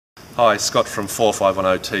Hi, Scott from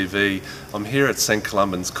 4510 TV. I'm here at St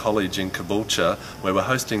Columban's College in Caboolture, where we're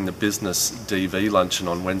hosting the Business DV Luncheon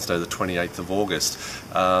on Wednesday the 28th of August.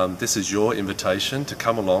 This is your invitation to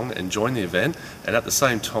come along and join the event, and at the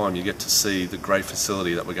same time you get to see the great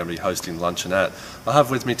facility that we're going to be hosting luncheon at. I have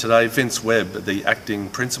with me today Vince Webb, the Acting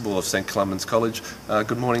Principal of St Columban's College.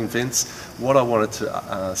 Good morning, Vince. What I wanted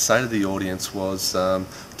to say to the audience was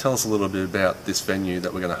tell us a little bit about this venue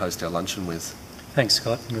that we're going to host our luncheon with. Thanks,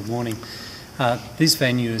 Scott, and good morning. This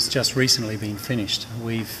venue has just recently been finished.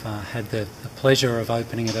 We've had the pleasure of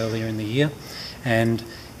opening it earlier in the year, and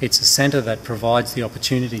it's a centre that provides the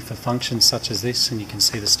opportunity for functions such as this, and you can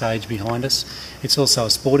see the stage behind us. It's also a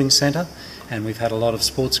sporting centre, and we've had a lot of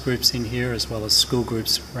sports groups in here as well as school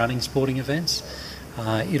groups running sporting events.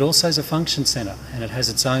 It also is a function centre, and it has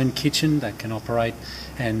its own kitchen that can operate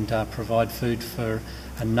and provide food for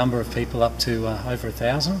a number of people, up to over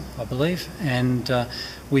 1,000, I believe. And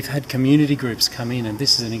we've had community groups come in, and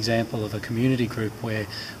this is an example of a community group where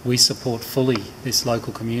we support fully this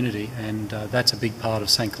local community, and that's a big part of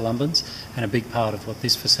St Columban's and a big part of what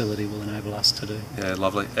this facility will enable us to do. Yeah,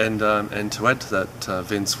 lovely. And to add to that,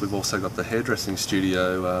 Vince, we've also got the hairdressing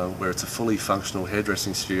studio, where it's a fully functional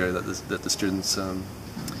hairdressing studio that the students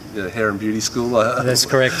hair and beauty school. That's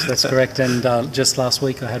correct. That's correct. And just last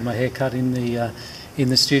week I had my hair cut in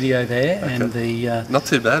the studio there. Okay. And not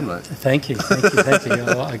too bad, mate. Thank you.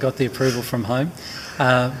 I got the approval from home.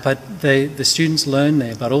 But the students learn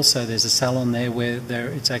there, but also there's a salon there where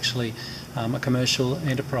it's actually a commercial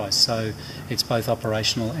enterprise, so it's both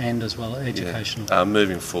operational and as well educational. Yeah.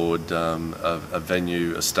 Moving forward, a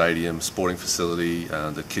venue, a stadium, sporting facility,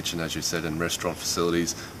 the kitchen, as you said, and restaurant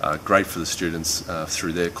facilities, great for the students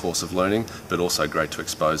through their course of learning, but also great to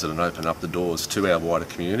expose it and open up the doors to our wider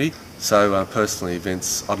community. So personally,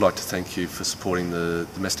 Vince, I'd like to thank you for supporting the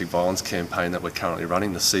domestic violence campaign that we're currently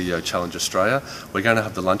running, the CEO Challenge Australia. We're going to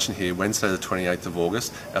have the luncheon here Wednesday the 28th of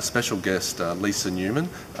August. Our special guest, Lisa Newman,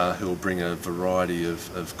 who will bring a variety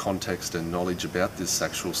of context and knowledge about this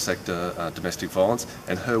actual sector, domestic violence,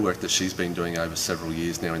 and her work that she's been doing over several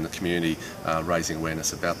years now in the community, raising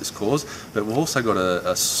awareness about this cause. But we've also got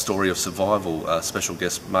a story of survival. Special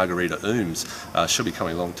guest Margarita Ooms, she'll be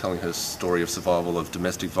coming along telling her story of survival of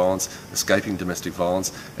domestic violence, escaping domestic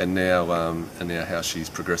violence, and now how she's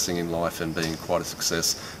progressing in life and being quite a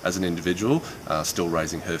success as an individual, still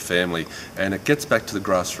raising her family. And it gets back to the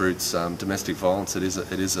grassroots. Domestic violence, it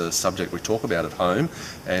is a subject we talk about at home,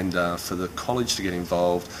 and for the college to get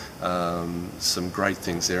involved, some great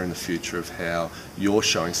things there in the future of how you're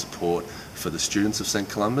showing support for the students of St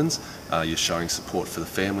Columban's, you're showing support for the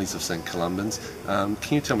families of St Columban's.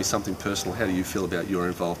 Can you tell me something personal? How do you feel about your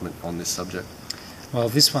involvement on this subject? Well,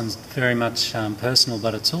 this one's very much personal,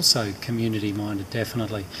 but it's also community-minded,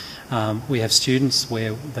 definitely. We have students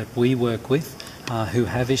that we work with who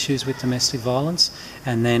have issues with domestic violence,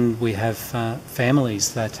 and then we have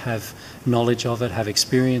families that have knowledge of it, have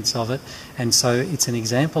experience of it, and so it's an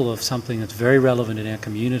example of something that's very relevant in our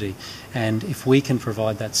community. And if we can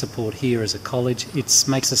provide that support here as a college, it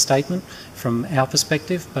makes a statement from our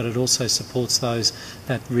perspective, but it also supports those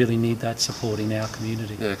that really need that support in our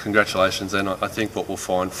community. Yeah, congratulations. And I think what we'll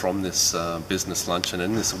find from this business luncheon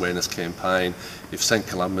and this awareness campaign, if St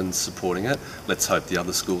Columban's supporting it, let's hope the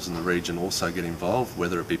other schools in the region also get involved,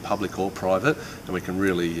 whether it be public or private, and we can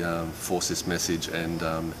really force this message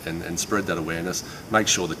and spread that awareness, make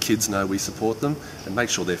sure the kids know we support them, and make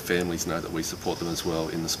sure their families know that we support them as well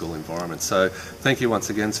in the school environment. So thank you once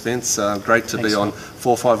again, Vince. Great to be on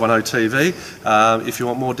 4510 TV. If you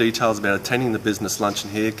want more details about attending the business luncheon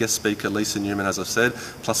here, guest speaker Lisa Newman, as I've said,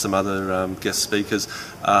 plus some other guest speakers,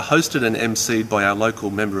 hosted and emceed by our local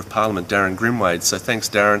Member of Parliament, Darren Grimwade. So thanks,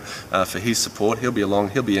 Darren, for his support. He'll be along,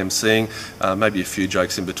 he'll be emceeing, maybe a few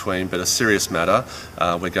jokes in between, but a serious matter.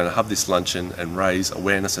 We're going to have this luncheon and raise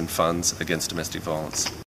awareness and funds against domestic violence.